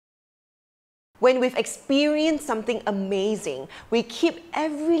When we've experienced something amazing, we keep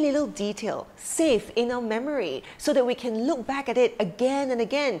every little detail safe in our memory so that we can look back at it again and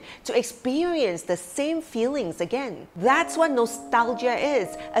again to experience the same feelings again. That's what nostalgia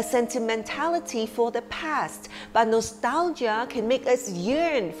is, a sentimentality for the past. But nostalgia can make us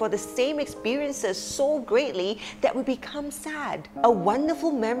yearn for the same experiences so greatly that we become sad. A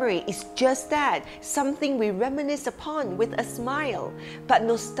wonderful memory is just that, something we reminisce upon with a smile. But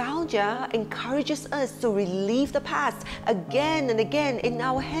nostalgia encourages us to relive the past again and again in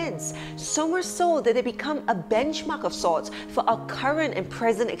our heads, so much so that they become a benchmark of sorts for our current and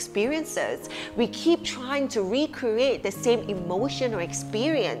present experiences. We keep trying to recreate the same emotion or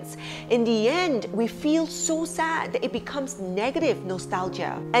experience. In the end, we feel so sad that it becomes negative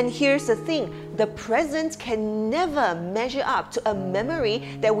nostalgia. And here's the thing, the present can never measure up to a memory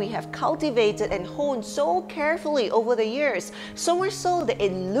that we have cultivated and honed so carefully over the years, so much so that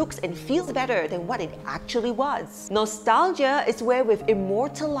it looks and feels better than what it actually was. Nostalgia is where we've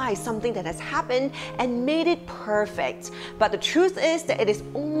immortalized something that has happened and made it perfect. But the truth is that it is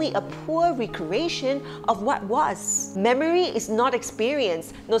only a poor recreation of what was. Memory is not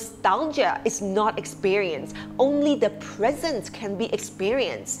experience. Nostalgia is not experience. Only the present can be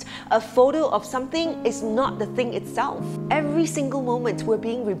experienced. A photo of something is not the thing itself. Every single moment we're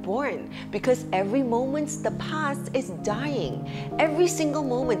being reborn, because every moment the past is dying. Every single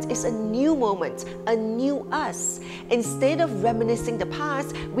moment is a new moment, a new us. Instead of reminiscing the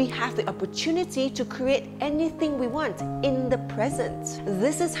past, we have the opportunity to create anything we want in the present.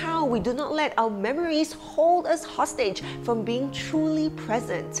 This is how we do not let our memories hold us hostage from being truly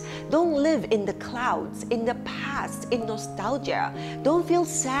present. Don't live in the clouds, in the past, in nostalgia. Don't feel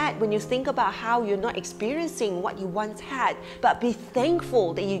sad when you think about how you're not experiencing what you once had, but be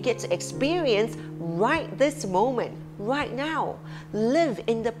thankful that you get to experience right this moment, right now. Live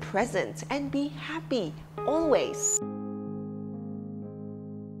in the present and be happy always.